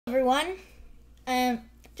Everyone,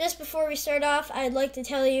 just before we start off, I'd like to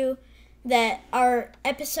tell you that our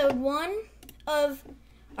episode 1 of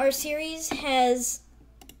our series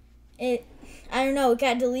it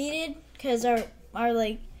got deleted because it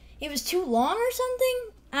was too long or something.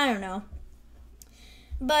 I don't know,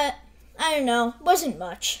 but I don't know, it wasn't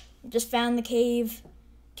much. Just found the cave,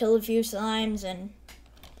 killed a few slimes, and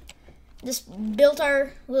just built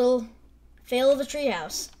our little fail of a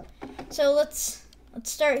treehouse. So let's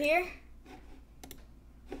start here.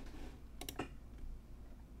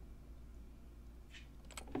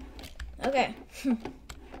 Okay.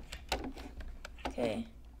 Okay.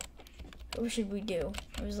 What should we do?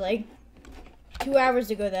 It was like 2 hours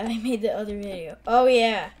ago that I made the other video. Oh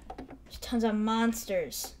yeah. There's tons of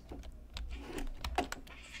monsters.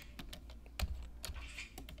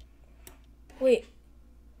 Wait.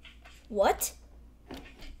 What?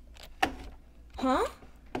 Huh?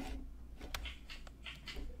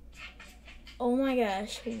 Oh my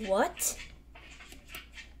gosh, what?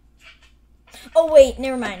 Oh wait,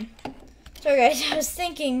 never mind. Sorry guys, I was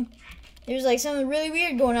thinking there's like something really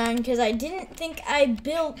weird going on because I didn't think I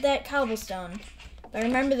built that cobblestone. But I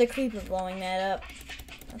remember the creeper blowing that up.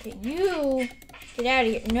 Okay, you get out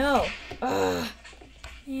of here. No. Ugh.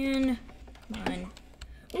 Man, come on.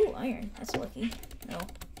 Ooh, iron. That's lucky. No.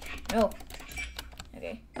 No.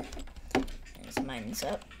 Okay. Let's mine this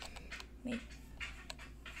up.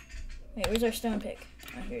 Wait, where's our stone pick?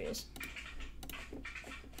 Oh, here it is.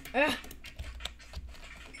 Ugh.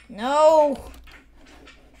 No!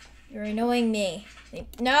 You're annoying me.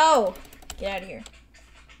 No! Get out of here.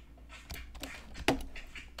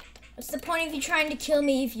 What's the point of you trying to kill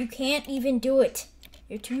me if you can't even do it?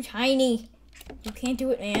 You're too tiny. You can't do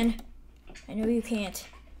it, man. I know you can't.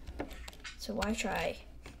 So why try?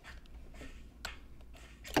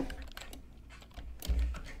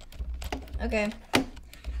 Okay.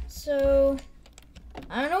 So,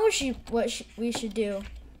 I don't know what we should do.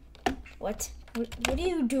 What are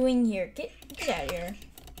you doing here? Get out of here.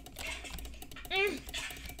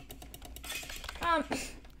 Oh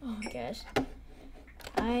my gosh.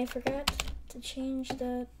 I forgot to change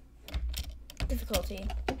the difficulty.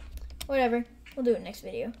 Whatever. We'll do it next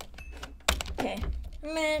video. Okay. I'm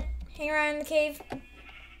gonna hang around in the cave.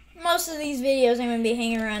 Most of these videos I'm gonna be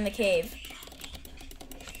hanging around the cave.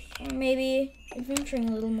 Or maybe adventuring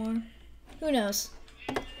a little more. Who knows?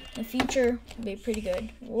 The future will be pretty good.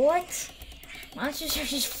 What? Monsters are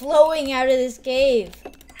just flowing out of this cave.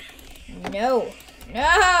 No.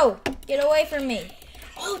 No! Get away from me.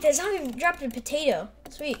 Oh, that zombie dropped a potato.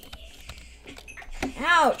 Sweet.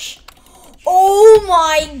 Ouch. Oh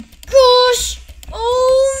my gosh.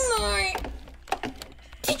 Oh my.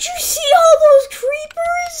 Did you see all those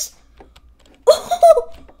creepers?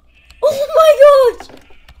 Oh my gosh.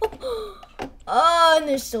 Oh, and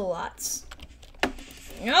there's still lots.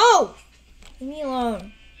 No! Leave me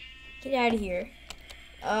alone. Get out of here.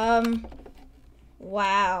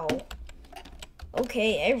 Wow.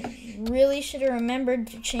 Okay, I really should have remembered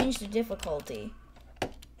to change the difficulty.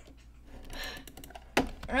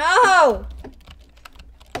 No!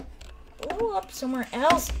 Go up somewhere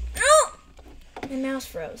else. No! My mouse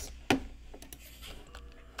froze.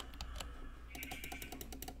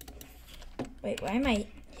 Wait, why am I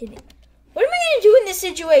hitting? What am I gonna do in this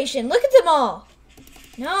situation? Look at them all.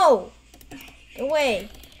 No. Go away.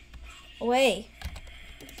 Away.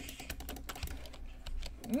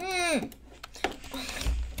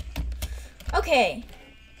 Okay.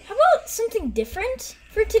 How about something different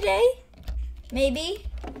for today? Maybe.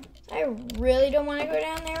 I really don't want to go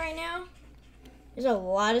down there right now. There's a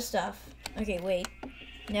lot of stuff. Okay, wait.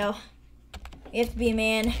 No. You have to be a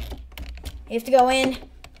man. You have to go in.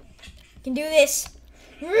 You can do this.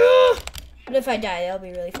 What if I die? That'll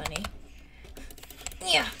be really funny.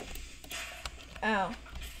 Yeah. Oh.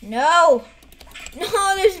 No!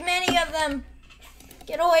 No, there's many of them!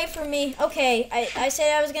 Get away from me. Okay, I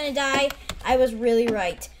said I was gonna die. I was really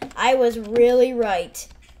right. I was really right.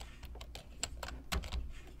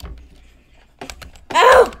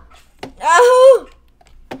 Ow! Oh!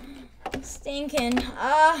 Stinking.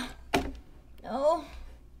 No. Oh.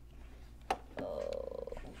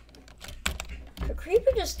 The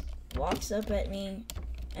creeper just walks up at me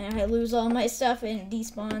and I lose all my stuff and it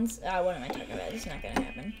despawns. What am I talking about? It's not gonna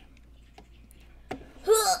happen.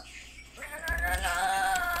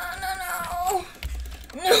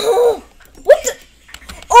 No! What the?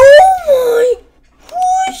 Oh my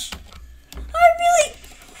gosh! I really.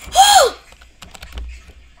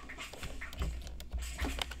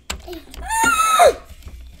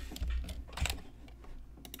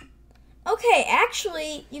 Okay,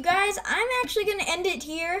 actually, you guys, I'm actually gonna end it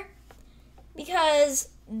here because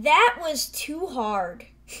That was too hard.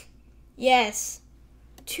 Yes.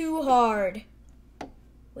 Too hard.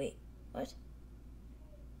 Wait, what?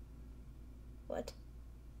 What?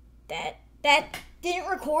 That didn't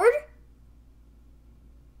record?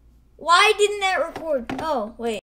 Why didn't that record? Oh, wait.